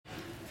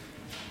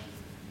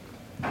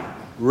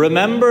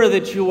Remember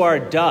that you are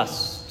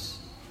dust,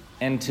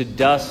 and to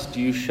dust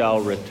you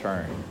shall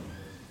return.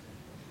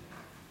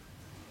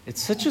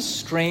 It's such a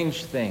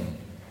strange thing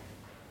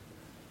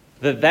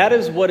that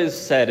is what is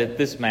said at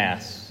this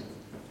Mass.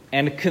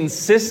 And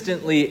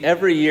consistently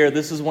every year,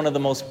 this is one of the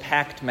most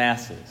packed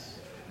Masses.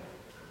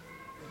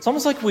 It's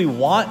almost like we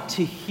want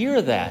to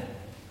hear that.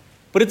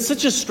 But it's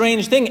such a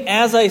strange thing.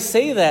 As I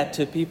say that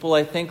to people,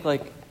 I think,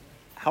 like,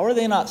 how are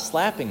they not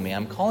slapping me?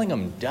 I'm calling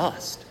them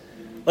dust.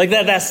 Like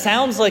that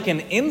sounds like an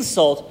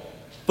insult,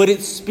 but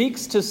it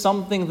speaks to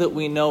something that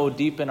we know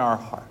deep in our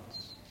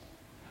hearts.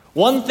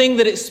 One thing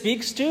that it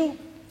speaks to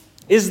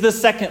is the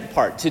second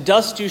part. To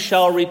dust you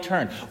shall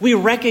return. We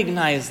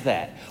recognize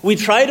that. We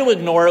try to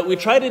ignore it. We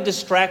try to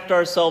distract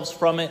ourselves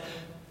from it.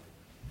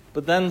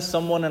 But then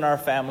someone in our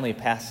family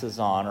passes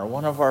on, or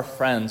one of our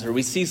friends, or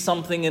we see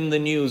something in the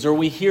news, or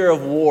we hear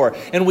of war,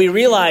 and we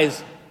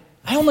realize,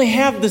 I only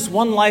have this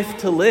one life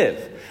to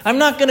live. I'm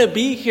not going to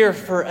be here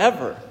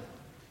forever.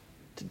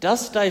 To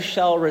dust I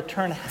shall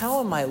return. How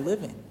am I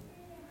living?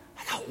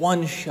 I got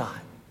one shot,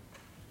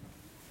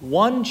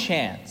 one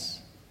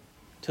chance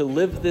to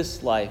live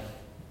this life.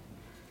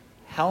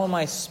 How am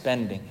I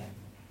spending it?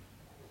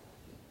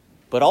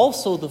 But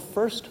also the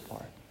first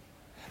part.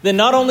 Then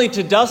not only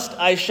to dust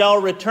I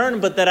shall return,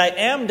 but that I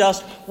am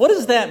dust. What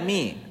does that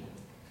mean?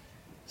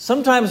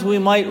 Sometimes we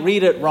might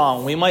read it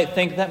wrong. We might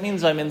think that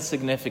means I'm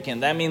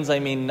insignificant. That means I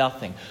mean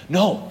nothing.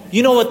 No,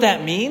 you know what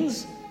that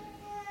means?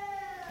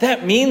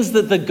 That means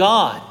that the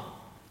God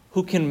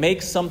who can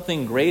make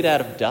something great out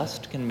of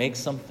dust can make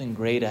something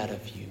great out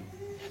of you.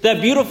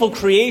 That beautiful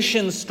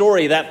creation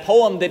story, that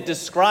poem that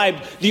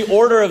described the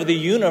order of the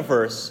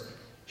universe,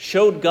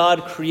 showed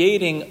God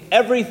creating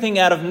everything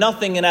out of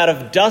nothing, and out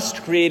of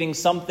dust creating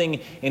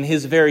something in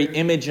his very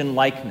image and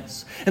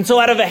likeness. And so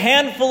out of a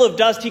handful of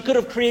dust, he could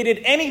have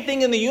created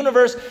anything in the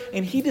universe,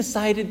 and he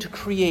decided to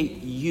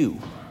create you.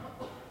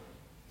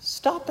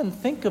 Stop and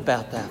think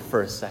about that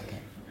for a second.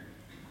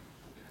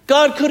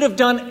 God could have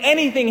done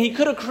anything. He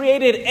could have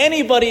created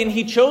anybody, and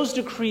he chose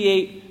to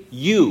create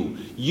you.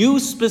 You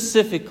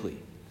specifically.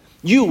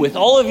 You with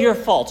all of your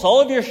faults,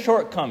 all of your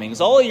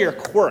shortcomings, all of your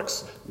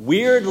quirks.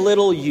 Weird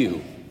little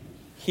you.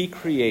 He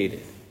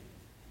created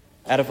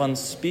out of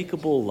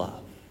unspeakable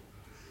love.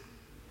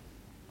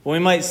 We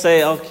might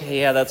say,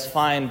 okay, yeah, that's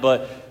fine,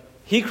 but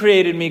he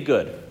created me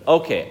good.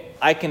 Okay,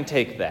 I can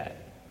take that.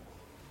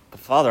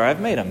 But Father,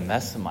 I've made a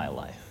mess of my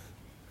life.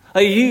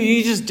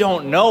 You just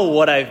don't know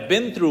what I've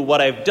been through, what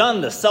I've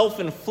done, the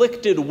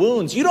self-inflicted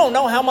wounds. You don't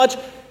know how much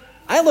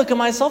I look at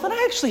myself and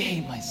I actually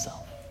hate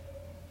myself.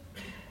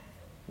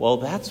 Well,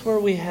 that's where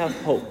we have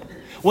hope.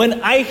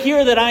 When I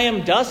hear that I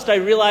am dust, I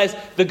realize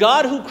the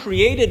God who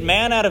created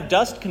man out of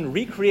dust can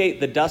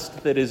recreate the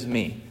dust that is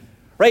me.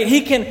 Right?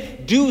 He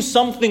can do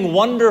something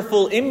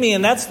wonderful in me,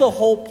 and that's the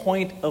whole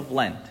point of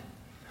Lent.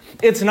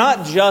 It's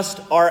not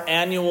just our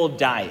annual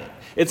diet.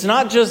 It's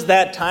not just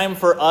that time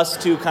for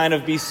us to kind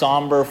of be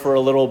somber for a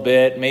little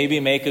bit, maybe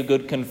make a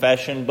good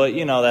confession, but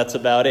that's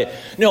about it.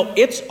 No,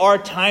 it's our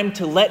time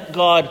to let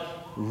God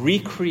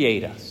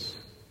recreate us.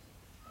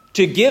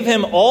 To give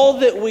him all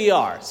that we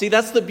are. See,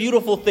 that's the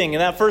beautiful thing in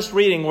that first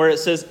reading where it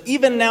says,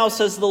 even now,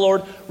 says the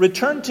Lord,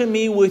 return to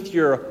me with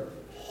your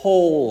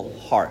whole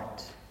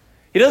heart.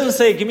 He doesn't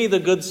say, give me the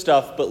good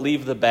stuff, but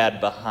leave the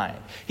bad behind.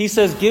 He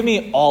says, give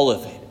me all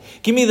of it.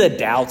 Give me the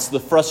doubts, the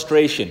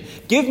frustration.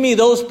 Give me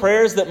those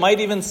prayers that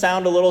might even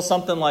sound a little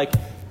something like,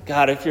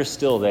 God, if you're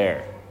still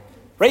there.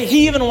 Right?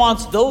 He even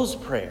wants those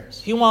prayers.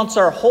 He wants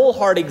our whole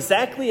heart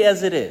exactly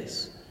as it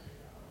is,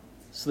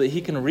 so that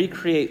he can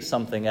recreate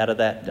something out of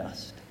that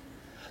dust.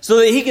 So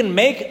that he can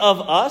make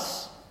of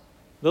us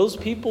those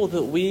people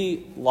that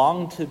we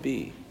long to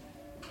be.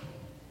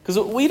 Because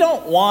we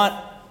don't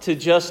want to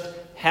just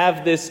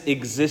have this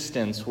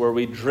existence where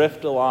we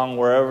drift along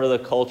wherever the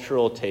culture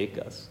will take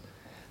us.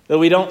 That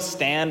we don't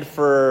stand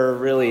for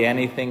really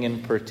anything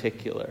in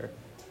particular.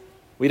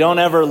 We don't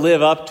ever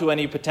live up to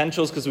any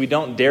potentials because we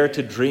don't dare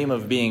to dream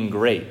of being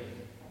great.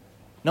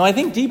 No, I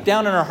think deep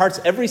down in our hearts,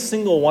 every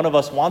single one of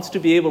us wants to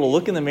be able to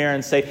look in the mirror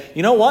and say,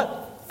 you know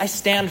what? I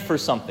stand for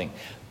something.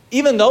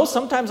 Even though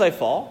sometimes I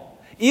fall,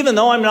 even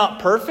though I'm not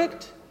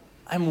perfect,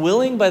 I'm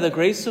willing by the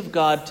grace of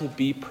God to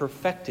be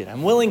perfected.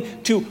 I'm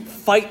willing to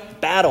fight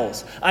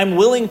battles. I'm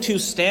willing to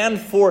stand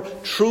for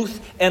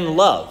truth and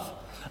love.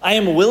 I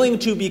am willing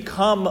to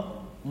become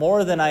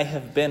more than I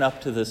have been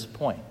up to this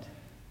point.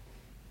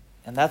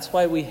 And that's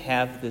why we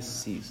have this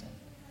season.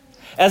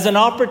 As an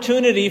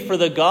opportunity for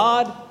the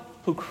God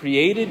who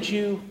created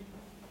you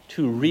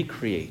to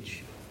recreate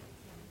you.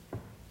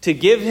 To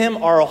give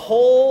him our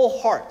whole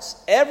hearts,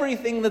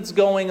 everything that's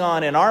going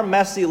on in our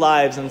messy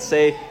lives, and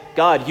say,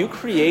 God, you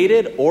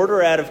created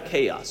order out of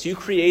chaos. You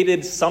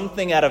created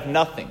something out of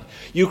nothing.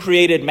 You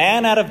created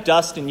man out of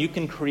dust, and you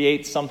can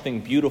create something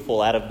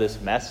beautiful out of this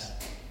mess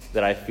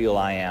that I feel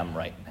I am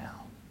right now.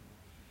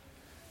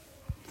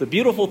 The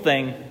beautiful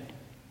thing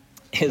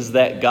is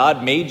that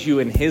God made you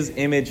in his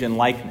image and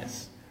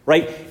likeness,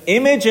 right?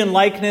 Image and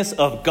likeness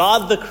of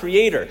God the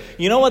Creator.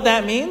 You know what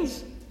that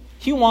means?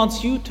 He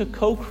wants you to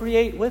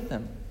co-create with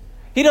him.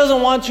 He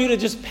doesn't want you to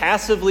just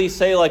passively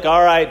say, like,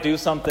 all right, do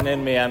something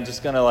in me. I'm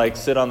just going to, like,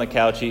 sit on the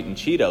couch eating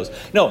Cheetos.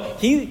 No,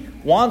 he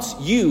wants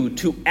you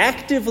to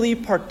actively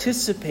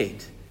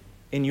participate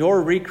in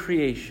your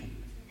recreation.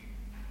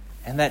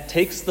 And that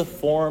takes the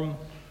form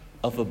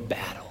of a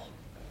battle.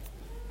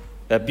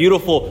 That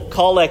beautiful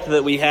collect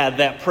that we had,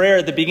 that prayer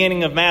at the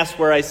beginning of Mass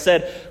where I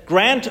said,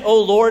 "Grant, O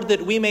Lord,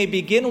 that we may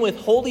begin with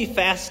holy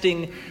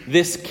fasting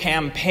this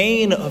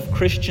campaign of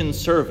Christian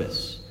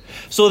service,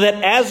 so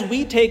that as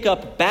we take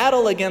up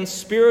battle against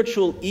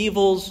spiritual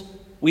evils,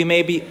 we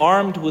may be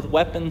armed with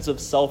weapons of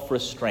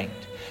self-restraint."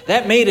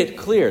 That made it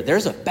clear.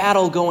 There's a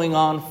battle going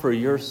on for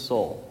your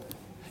soul.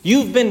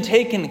 You've been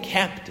taken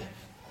captive.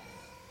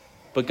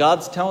 But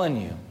God's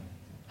telling you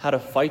how to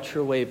fight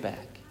your way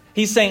back.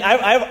 He's saying,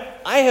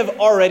 I have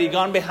already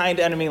gone behind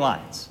enemy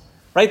lines.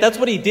 Right? That's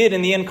what he did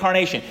in the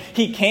incarnation.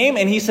 He came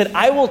and he said,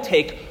 I will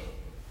take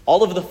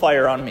all of the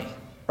fire on me.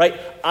 Right?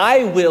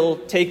 I will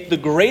take the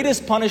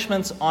greatest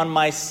punishments on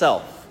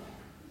myself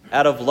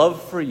out of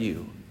love for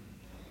you.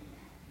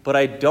 But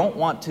I don't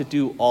want to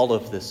do all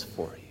of this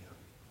for you.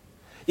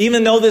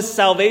 Even though this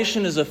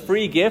salvation is a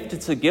free gift,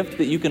 it's a gift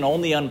that you can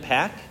only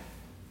unpack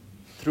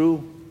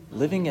through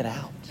living it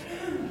out.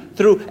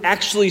 Through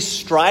actually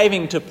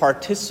striving to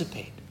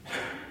participate.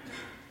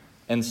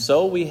 And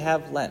so we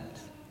have Lent.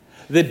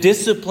 The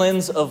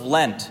disciplines of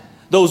Lent,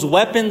 those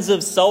weapons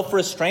of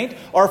self-restraint,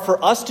 are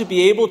for us to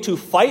be able to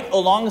fight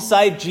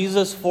alongside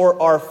Jesus for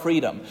our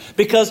freedom.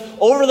 Because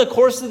over the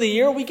course of the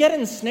year, we get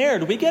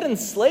ensnared, we get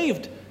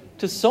enslaved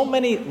to so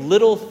many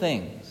little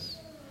things.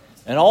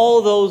 And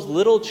all those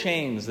little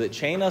chains that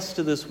chain us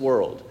to this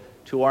world,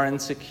 to our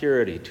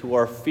insecurity, to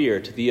our fear,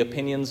 to the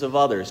opinions of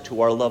others,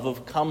 to our love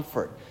of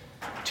comfort,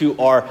 to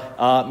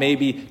our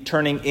maybe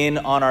turning in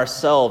on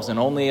ourselves and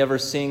only ever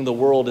seeing the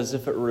world as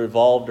if it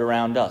revolved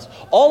around us.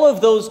 All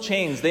of those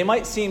chains, they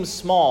might seem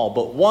small,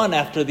 but one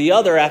after the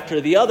other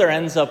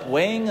ends up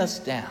weighing us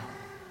down,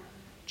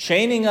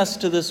 chaining us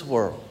to this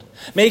world,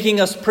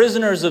 making us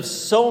prisoners of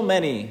so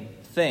many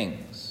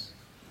things.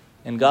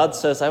 And God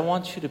says, I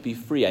want you to be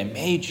free. I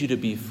made you to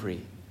be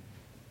free.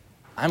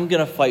 I'm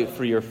going to fight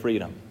for your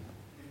freedom.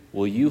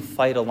 Will you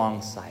fight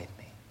alongside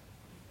me?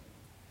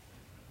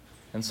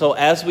 And so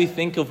as we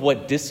think of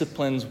what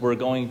disciplines we're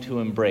going to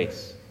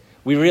embrace,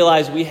 we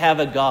realize we have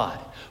a God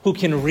who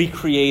can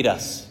recreate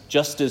us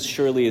just as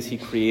surely as he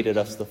created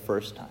us the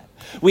first time.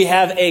 We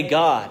have a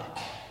God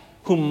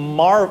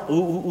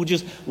who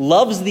just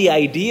loves the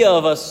idea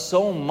of us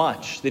so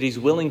much that he's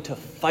willing to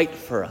fight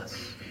for us.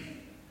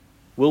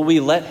 Will we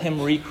let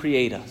him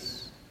recreate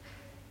us?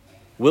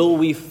 Will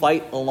we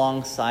fight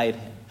alongside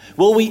him?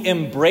 Will we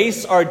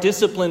embrace our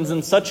disciplines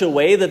in such a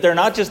way that they're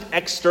not just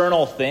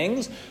external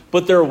things,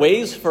 but they're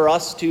ways for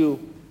us to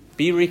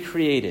be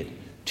recreated,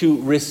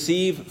 to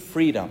receive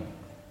freedom,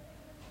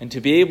 and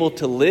to be able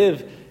to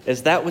live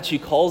as that which he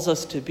calls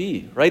us to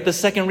be, right? The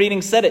second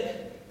reading said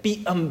it,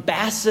 be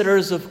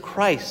ambassadors of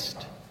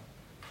Christ,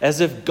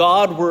 as if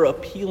God were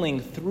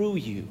appealing through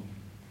you,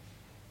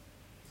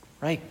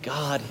 right?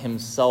 God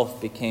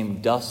himself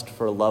became dust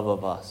for love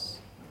of us,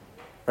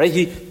 right?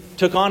 He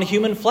took on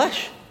human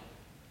flesh.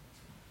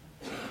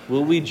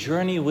 Will we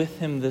journey with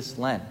him this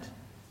Lent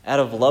out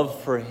of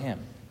love for him?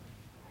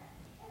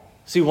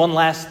 See, one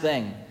last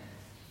thing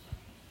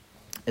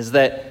is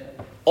that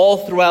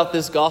all throughout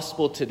this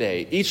gospel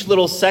today, each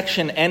little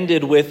section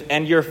ended with,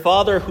 and your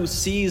Father who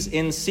sees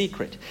in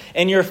secret,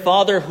 and your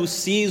Father who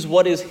sees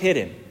what is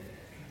hidden.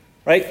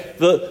 Right?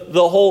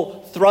 The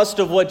whole thrust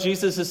of what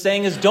Jesus is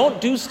saying is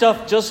don't do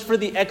stuff just for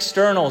the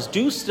externals.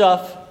 Do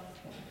stuff,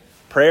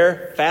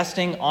 prayer,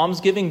 fasting,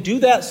 almsgiving, do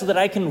that so that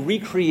I can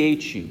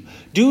recreate you.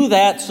 Do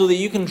that so that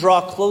you can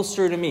draw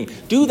closer to me.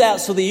 Do that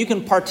so that you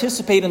can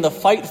participate in the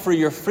fight for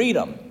your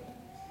freedom.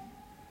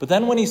 But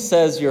then when he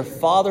says, your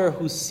Father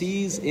who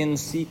sees in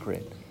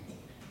secret,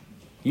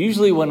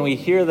 usually when we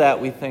hear that,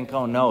 we think,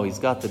 oh no, he's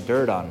got the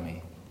dirt on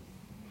me.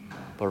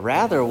 But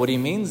rather, what he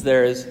means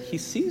there is he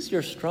sees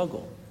your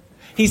struggle.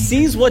 He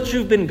sees what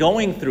you've been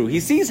going through.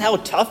 He sees how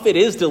tough it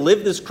is to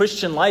live this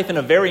Christian life in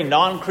a very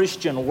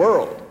non-Christian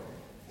world.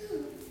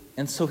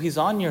 And so he's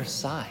on your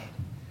side.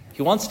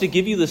 He wants to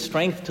give you the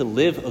strength to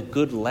live a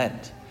good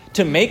Lent,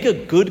 to make a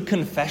good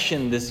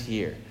confession this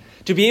year,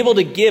 to be able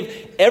to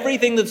give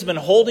everything that's been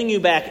holding you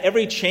back,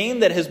 every chain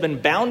that has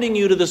been bounding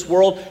you to this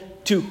world,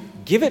 to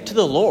give it to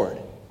the Lord,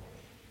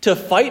 to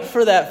fight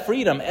for that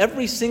freedom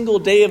every single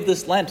day of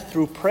this Lent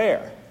through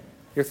prayer,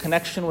 your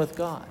connection with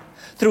God,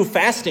 through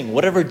fasting,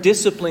 whatever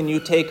discipline you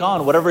take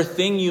on, whatever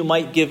thing you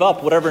might give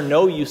up, whatever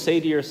no you say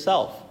to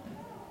yourself,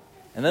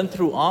 and then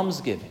through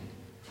almsgiving.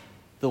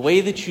 The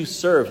way that you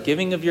serve,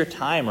 giving of your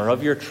time or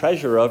of your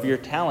treasure, or of your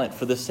talent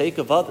for the sake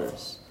of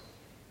others.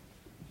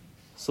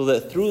 So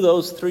that through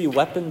those three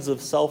weapons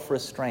of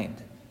self-restraint,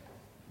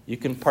 you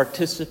can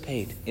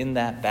participate in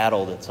that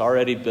battle that's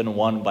already been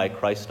won by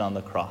Christ on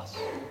the cross.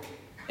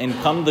 And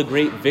come the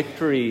great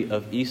victory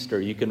of Easter,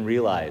 you can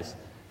realize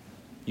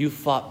you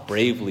fought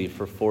bravely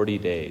for 40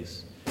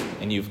 days,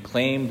 and you've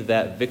claimed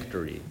that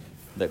victory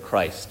that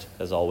Christ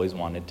has always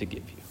wanted to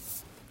give you.